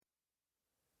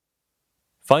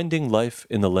Finding Life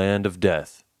in the Land of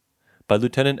Death by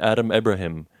Lieutenant Adam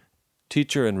Ibrahim,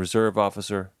 Teacher and Reserve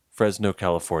Officer, Fresno,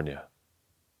 California.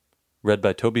 Read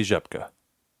by Toby Zhepka.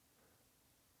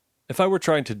 If I were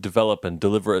trying to develop and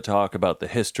deliver a talk about the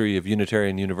history of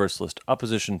Unitarian Universalist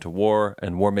opposition to war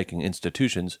and war-making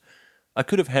institutions, I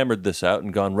could have hammered this out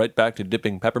and gone right back to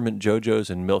dipping peppermint JoJo's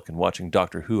in milk and watching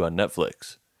Doctor Who on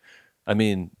Netflix. I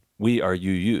mean, we are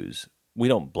UUs. We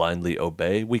don't blindly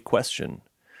obey, we question.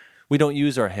 We don't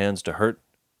use our hands to hurt.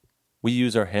 We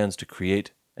use our hands to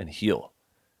create and heal.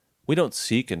 We don't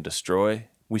seek and destroy.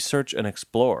 We search and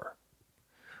explore.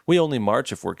 We only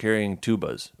march if we're carrying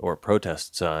tubas or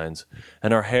protest signs,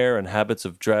 and our hair and habits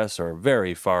of dress are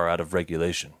very far out of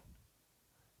regulation.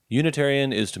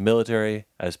 Unitarian is to military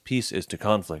as peace is to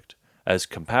conflict, as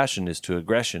compassion is to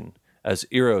aggression, as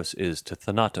eros is to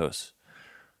thanatos.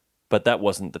 But that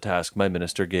wasn't the task my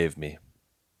minister gave me.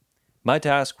 My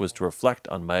task was to reflect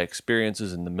on my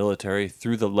experiences in the military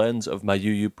through the lens of my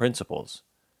UU principles.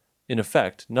 In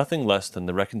effect, nothing less than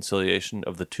the reconciliation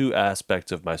of the two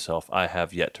aspects of myself I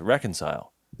have yet to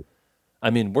reconcile.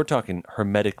 I mean, we're talking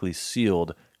hermetically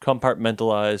sealed,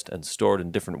 compartmentalized, and stored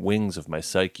in different wings of my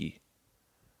psyche.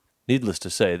 Needless to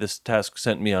say, this task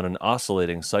sent me on an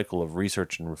oscillating cycle of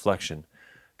research and reflection,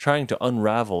 trying to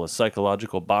unravel a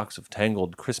psychological box of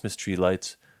tangled Christmas tree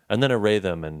lights and then array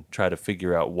them and try to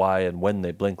figure out why and when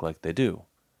they blink like they do.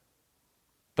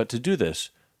 But to do this,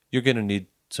 you're going to need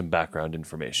some background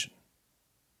information.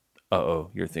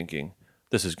 Uh-oh, you're thinking,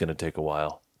 this is going to take a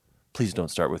while. Please don't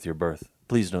start with your birth.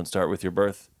 Please don't start with your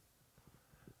birth.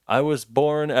 I was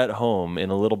born at home in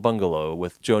a little bungalow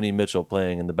with Joni Mitchell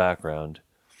playing in the background.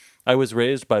 I was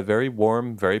raised by very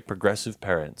warm, very progressive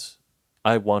parents.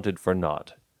 I wanted for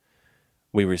naught.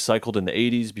 We recycled in the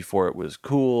 80s before it was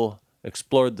cool,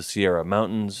 explored the Sierra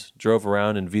Mountains, drove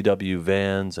around in VW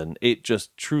vans, and ate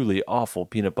just truly awful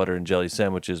peanut butter and jelly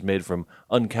sandwiches made from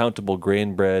uncountable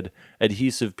grain bread,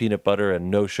 adhesive peanut butter,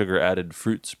 and no sugar-added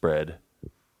fruit spread.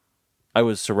 I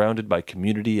was surrounded by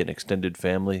community and extended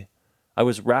family. I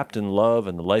was wrapped in love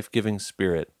and the life-giving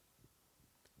spirit.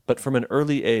 But from an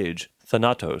early age,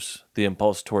 thanatos, the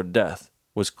impulse toward death,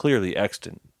 was clearly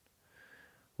extant.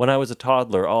 When I was a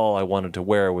toddler, all I wanted to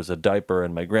wear was a diaper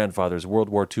and my grandfather's World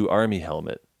War II Army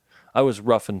helmet. I was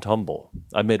rough and tumble.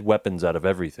 I made weapons out of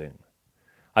everything.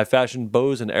 I fashioned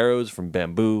bows and arrows from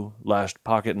bamboo, lashed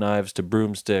pocket knives to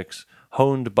broomsticks,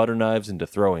 honed butter knives into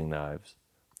throwing knives.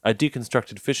 I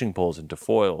deconstructed fishing poles into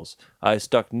foils. I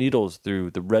stuck needles through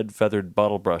the red-feathered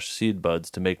bottle brush seed buds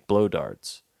to make blow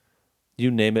darts. You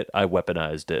name it, I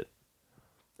weaponized it.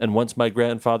 And once my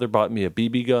grandfather bought me a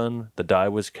BB gun, the die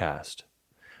was cast.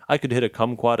 I could hit a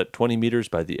kumquat at 20 meters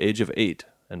by the age of 8,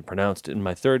 and pronounced in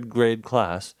my third-grade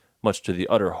class, much to the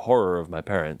utter horror of my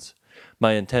parents,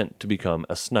 my intent to become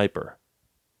a sniper.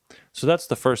 So that's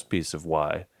the first piece of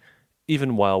why,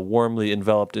 even while warmly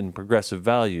enveloped in progressive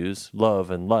values,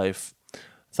 love, and life,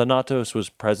 thanatos was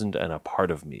present and a part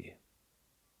of me.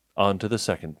 On to the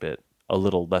second bit, a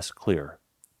little less clear.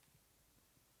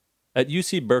 At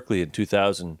UC Berkeley in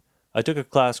 2000, I took a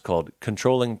class called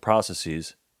Controlling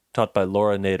Processes, taught by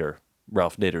Laura Nader,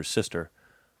 Ralph Nader's sister,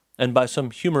 and by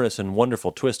some humorous and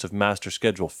wonderful twist of master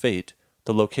schedule fate,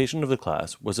 the location of the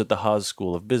class was at the Haas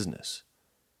School of Business.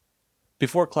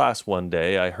 Before class one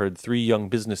day, I heard 3 young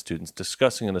business students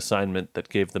discussing an assignment that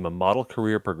gave them a model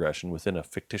career progression within a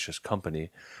fictitious company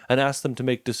and asked them to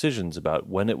make decisions about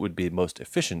when it would be most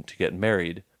efficient to get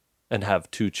married and have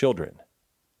 2 children.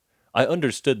 I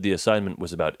understood the assignment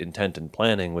was about intent and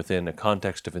planning within a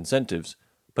context of incentives,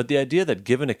 but the idea that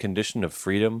given a condition of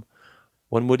freedom,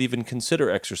 one would even consider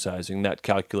exercising that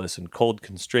calculus and cold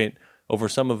constraint over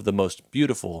some of the most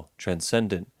beautiful,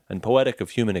 transcendent, and poetic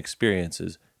of human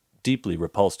experiences deeply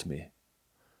repulsed me.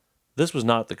 This was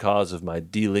not the cause of my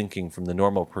delinking from the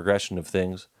normal progression of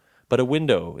things, but a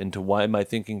window into why my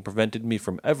thinking prevented me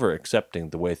from ever accepting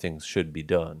the way things should be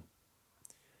done.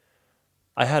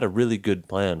 I had a really good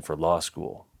plan for law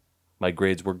school. My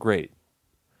grades were great.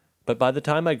 But by the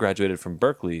time I graduated from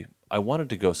Berkeley, I wanted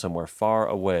to go somewhere far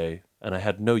away, and I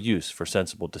had no use for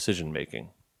sensible decision-making.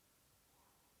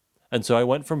 And so I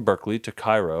went from Berkeley to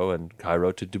Cairo and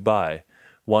Cairo to Dubai,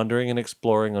 wandering and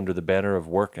exploring under the banner of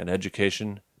work and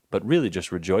education, but really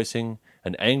just rejoicing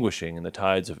and anguishing in the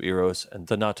tides of eros and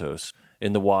thanatos,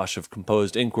 in the wash of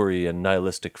composed inquiry and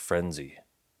nihilistic frenzy.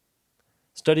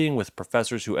 Studying with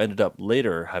professors who ended up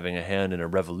later having a hand in a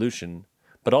revolution,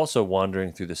 but also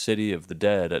wandering through the city of the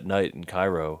dead at night in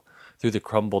Cairo, through the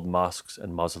crumbled mosques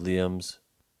and mausoleums,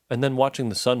 and then watching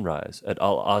the sunrise at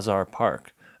Al-Azhar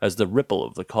Park as the ripple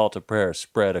of the call to prayer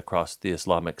spread across the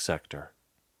Islamic sector.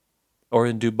 Or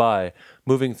in Dubai,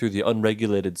 moving through the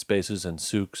unregulated spaces and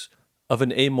souks of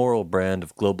an amoral brand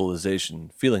of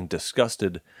globalization, feeling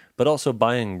disgusted, but also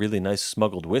buying really nice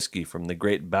smuggled whiskey from the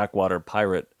great backwater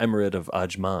pirate Emirate of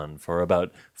Ajman for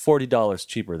about $40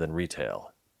 cheaper than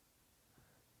retail.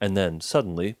 And then,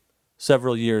 suddenly,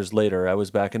 several years later, I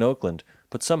was back in Oakland,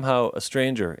 but somehow a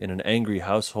stranger in an angry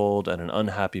household and an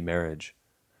unhappy marriage,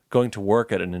 going to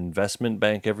work at an investment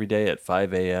bank every day at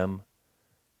 5 a.m.,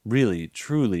 really,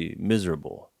 truly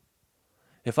miserable.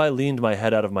 If I leaned my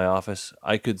head out of my office,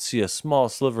 I could see a small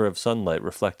sliver of sunlight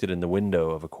reflected in the window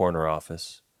of a corner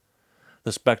office.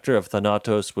 The specter of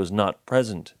Thanatos was not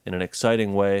present in an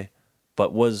exciting way,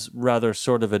 but was rather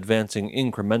sort of advancing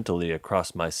incrementally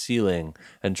across my ceiling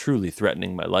and truly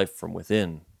threatening my life from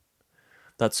within.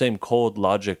 That same cold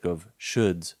logic of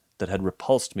shoulds that had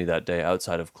repulsed me that day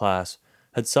outside of class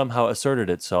had somehow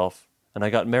asserted itself, and I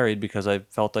got married because I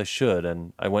felt I should,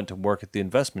 and I went to work at the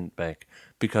investment bank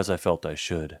because I felt I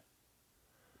should.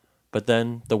 But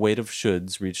then the weight of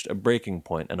shoulds reached a breaking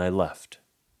point and I left.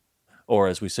 Or,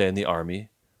 as we say in the Army,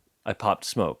 I popped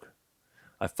smoke.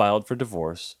 I filed for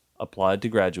divorce, applied to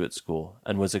graduate school,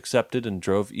 and was accepted and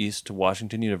drove east to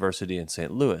Washington University in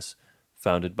St. Louis,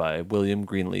 founded by William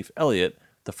Greenleaf Eliot,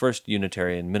 the first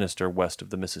Unitarian minister west of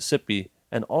the Mississippi,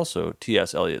 and also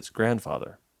T.S. Eliot's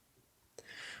grandfather.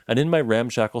 And in my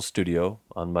ramshackle studio,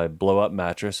 on my blow-up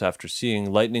mattress after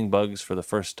seeing lightning bugs for the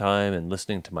first time and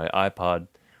listening to my iPod,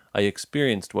 I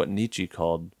experienced what Nietzsche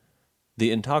called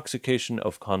the intoxication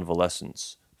of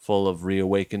convalescence, full of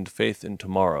reawakened faith in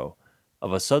tomorrow,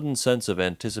 of a sudden sense of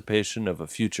anticipation of a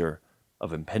future,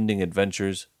 of impending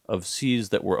adventures, of seas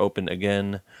that were open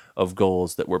again, of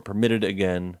goals that were permitted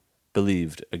again,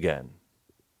 believed again.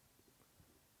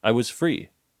 I was free,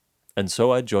 and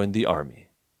so I joined the army.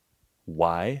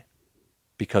 Why?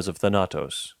 Because of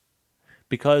Thanatos.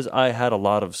 Because I had a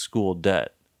lot of school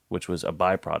debt, which was a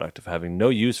byproduct of having no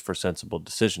use for sensible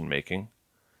decision-making.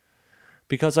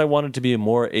 Because I wanted to be a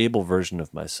more able version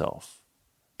of myself.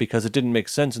 Because it didn't make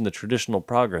sense in the traditional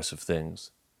progress of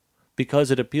things.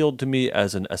 Because it appealed to me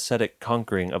as an ascetic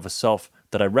conquering of a self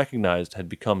that I recognized had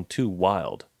become too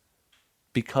wild.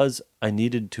 Because I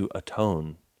needed to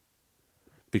atone.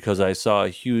 Because I saw a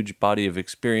huge body of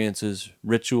experiences,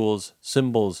 rituals,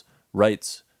 symbols,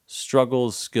 rites,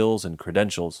 struggles, skills, and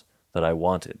credentials that I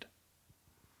wanted.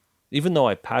 Even though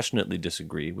I passionately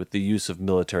disagree with the use of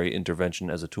military intervention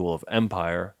as a tool of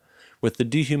empire, with the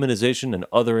dehumanization and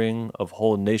othering of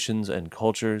whole nations and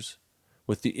cultures,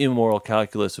 with the immoral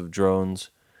calculus of drones,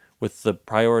 with the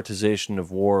prioritization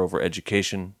of war over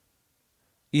education,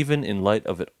 even in light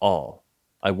of it all,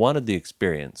 I wanted the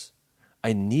experience.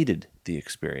 I needed the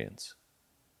experience.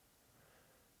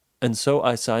 And so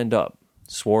I signed up,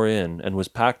 swore in, and was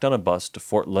packed on a bus to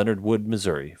Fort Leonard Wood,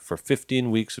 Missouri, for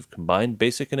 15 weeks of combined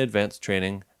basic and advanced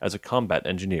training as a combat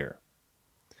engineer.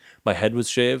 My head was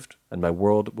shaved, and my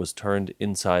world was turned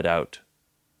inside out.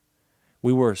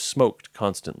 We were smoked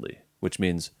constantly, which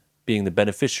means being the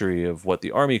beneficiary of what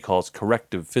the Army calls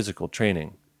corrective physical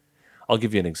training. I'll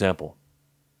give you an example.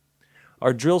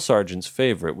 Our drill sergeant's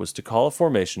favorite was to call a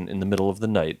formation in the middle of the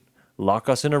night, lock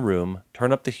us in a room,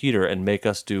 turn up the heater, and make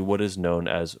us do what is known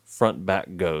as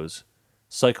front-back goes,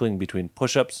 cycling between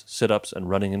push-ups, sit-ups, and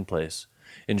running in place,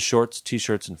 in shorts,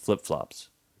 t-shirts, and flip-flops.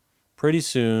 Pretty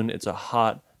soon, it's a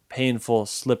hot, painful,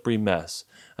 slippery mess,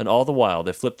 and all the while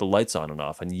they flip the lights on and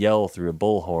off and yell through a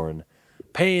bullhorn,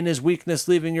 "Pain is weakness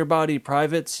leaving your body,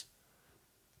 privates!"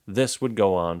 This would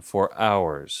go on for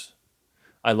hours.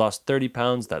 I lost 30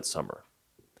 pounds that summer.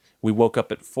 We woke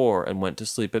up at 4 and went to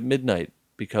sleep at midnight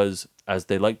because, as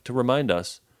they like to remind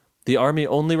us, the Army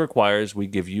only requires we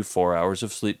give you 4 hours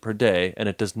of sleep per day, and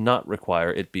it does not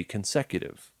require it be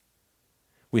consecutive.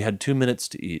 We had 2 minutes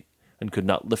to eat and could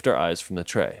not lift our eyes from the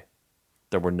tray.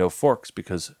 There were no forks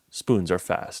because spoons are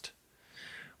fast.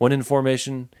 When in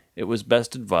formation, it was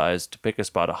best advised to pick a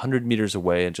spot 100 meters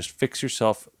away and just fix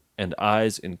yourself and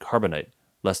eyes in carbonite,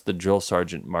 lest the drill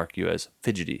sergeant mark you as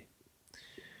fidgety.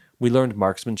 We learned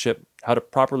marksmanship, how to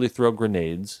properly throw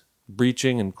grenades,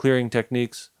 breaching and clearing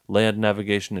techniques, land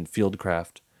navigation and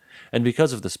fieldcraft, and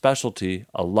because of the specialty,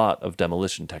 a lot of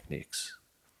demolition techniques.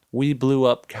 We blew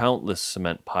up countless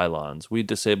cement pylons, we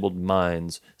disabled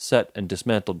mines, set and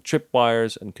dismantled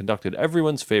tripwires, and conducted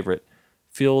everyone's favorite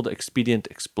field expedient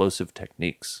explosive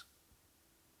techniques.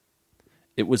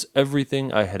 It was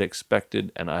everything I had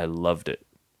expected, and I loved it.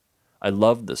 I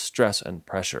loved the stress and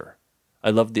pressure. I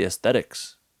loved the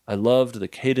aesthetics. I loved the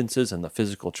cadences and the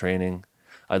physical training.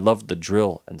 I loved the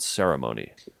drill and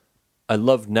ceremony. I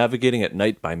loved navigating at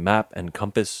night by map and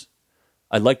compass.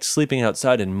 I liked sleeping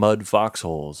outside in mud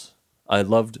foxholes. I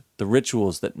loved the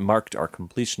rituals that marked our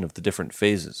completion of the different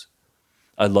phases.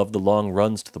 I loved the long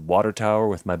runs to the water tower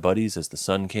with my buddies as the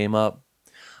sun came up.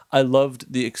 I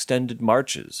loved the extended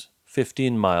marches,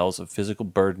 15 miles of physical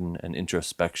burden and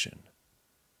introspection.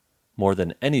 More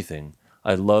than anything,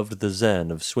 I loved the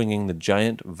zen of swinging the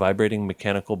giant vibrating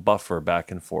mechanical buffer back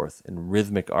and forth in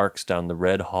rhythmic arcs down the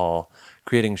red hall,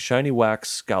 creating shiny wax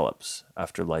scallops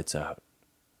after lights out.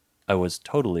 I was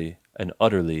totally and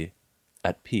utterly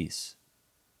at peace.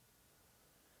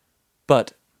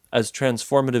 But, as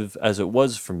transformative as it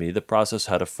was for me, the process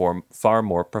had a far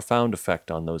more profound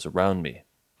effect on those around me.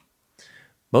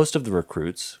 Most of the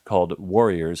recruits, called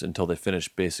warriors until they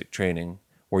finished basic training,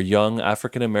 were young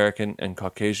African American and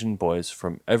Caucasian boys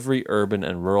from every urban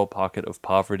and rural pocket of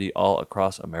poverty all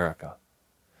across America.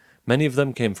 Many of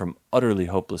them came from utterly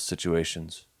hopeless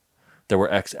situations. There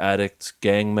were ex-addicts,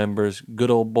 gang members,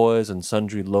 good old boys, and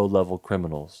sundry low-level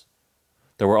criminals.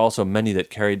 There were also many that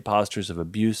carried postures of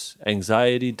abuse,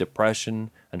 anxiety,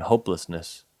 depression, and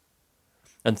hopelessness.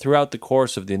 And throughout the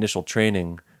course of the initial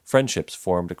training, friendships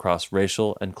formed across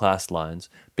racial and class lines,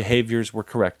 behaviors were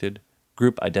corrected,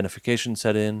 group identification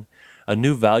set in, a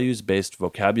new values-based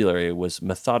vocabulary was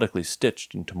methodically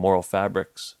stitched into moral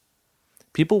fabrics.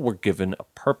 People were given a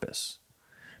purpose.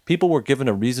 People were given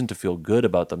a reason to feel good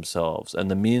about themselves and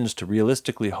the means to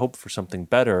realistically hope for something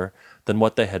better than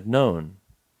what they had known.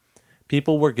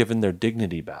 People were given their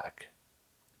dignity back.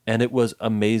 And it was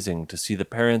amazing to see the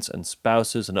parents and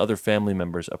spouses and other family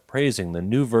members appraising the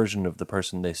new version of the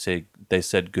person they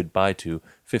said goodbye to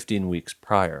 15 weeks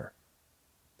prior.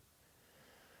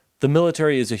 The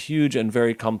military is a huge and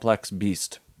very complex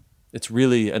beast. It's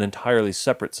really an entirely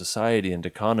separate society and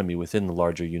economy within the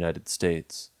larger United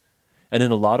States. And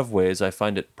in a lot of ways, I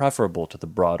find it preferable to the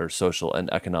broader social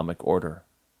and economic order.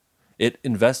 It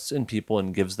invests in people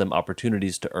and gives them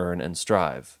opportunities to earn and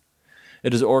strive.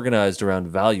 It is organized around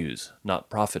values,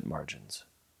 not profit margins.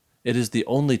 It is the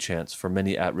only chance for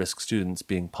many at-risk students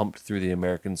being pumped through the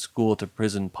American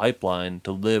school-to-prison pipeline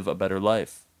to live a better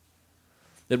life.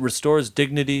 It restores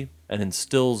dignity and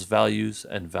instills values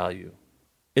and value.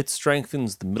 It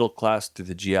strengthens the middle class through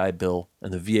the GI Bill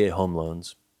and the VA home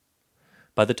loans.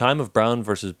 By the time of Brown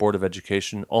versus Board of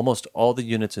Education, almost all the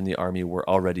units in the Army were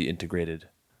already integrated.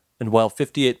 And while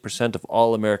 58% of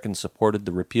all Americans supported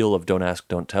the repeal of Don't Ask,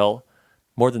 Don't Tell,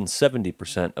 more than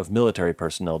 70% of military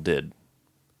personnel did.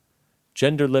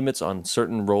 Gender limits on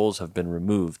certain roles have been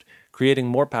removed, creating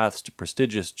more paths to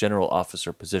prestigious general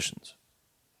officer positions.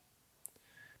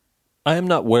 I am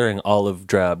not wearing olive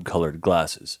drab-colored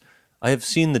glasses. I have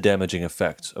seen the damaging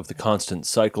effects of the constant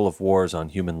cycle of wars on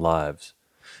human lives.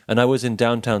 And I was in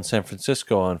downtown San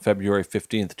Francisco on February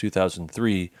 15,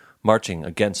 2003, marching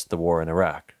against the war in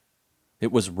Iraq.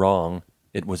 It was wrong.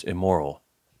 It was immoral.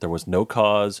 There was no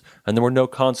cause, and there were no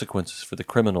consequences for the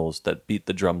criminals that beat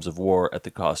the drums of war at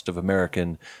the cost of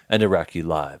American and Iraqi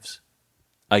lives.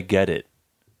 I get it.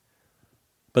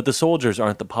 But the soldiers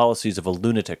aren't the policies of a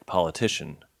lunatic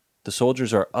politician. The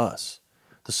soldiers are us.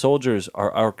 The soldiers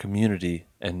are our community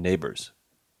and neighbors.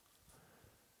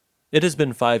 It has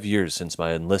been 5 years since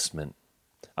my enlistment.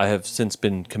 I have since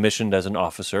been commissioned as an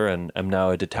officer and am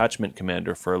now a detachment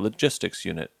commander for a logistics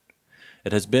unit.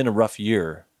 It has been a rough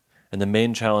year, and the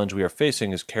main challenge we are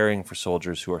facing is caring for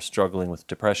soldiers who are struggling with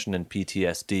depression and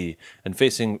PTSD and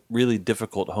facing really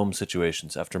difficult home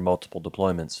situations after multiple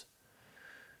deployments.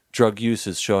 Drug use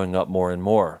is showing up more and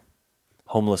more.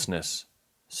 Homelessness.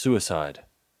 Suicide.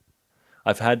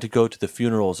 I've had to go to the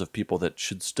funerals of people that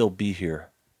should still be here.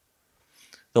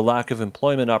 The lack of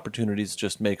employment opportunities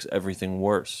just makes everything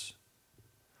worse.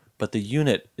 But the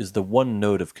unit is the one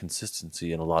node of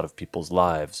consistency in a lot of people's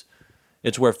lives.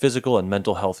 It's where physical and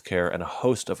mental health care and a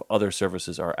host of other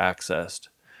services are accessed,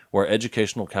 where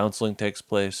educational counseling takes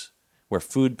place, where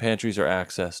food pantries are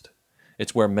accessed.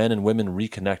 It's where men and women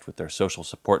reconnect with their social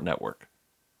support network.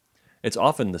 It's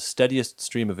often the steadiest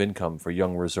stream of income for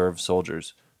young reserve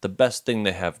soldiers, the best thing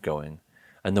they have going,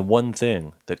 and the one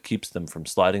thing that keeps them from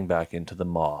sliding back into the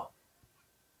maw.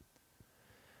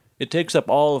 It takes up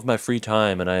all of my free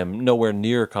time, and I am nowhere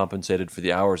near compensated for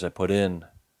the hours I put in.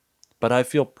 But I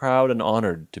feel proud and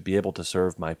honored to be able to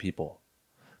serve my people.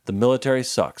 The military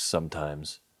sucks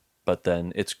sometimes, but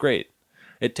then it's great.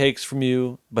 It takes from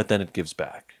you, but then it gives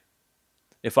back.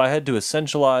 If I had to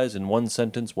essentialize in one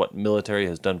sentence what military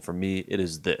has done for me, it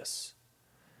is this.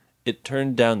 It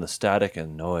turned down the static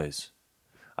and noise.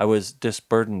 I was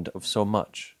disburdened of so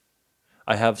much.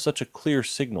 I have such a clear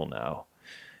signal now.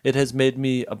 It has made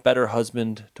me a better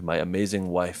husband to my amazing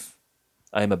wife.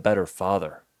 I am a better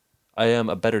father. I am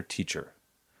a better teacher.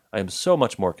 I am so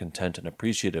much more content and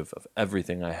appreciative of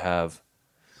everything I have.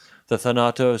 The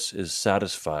Thanatos is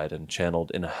satisfied and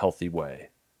channeled in a healthy way.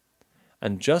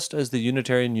 And just as the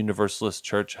Unitarian Universalist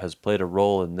Church has played a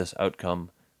role in this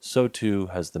outcome, so too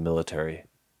has the military.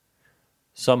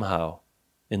 Somehow,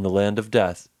 in the land of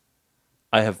death,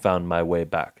 I have found my way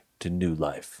back to new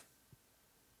life.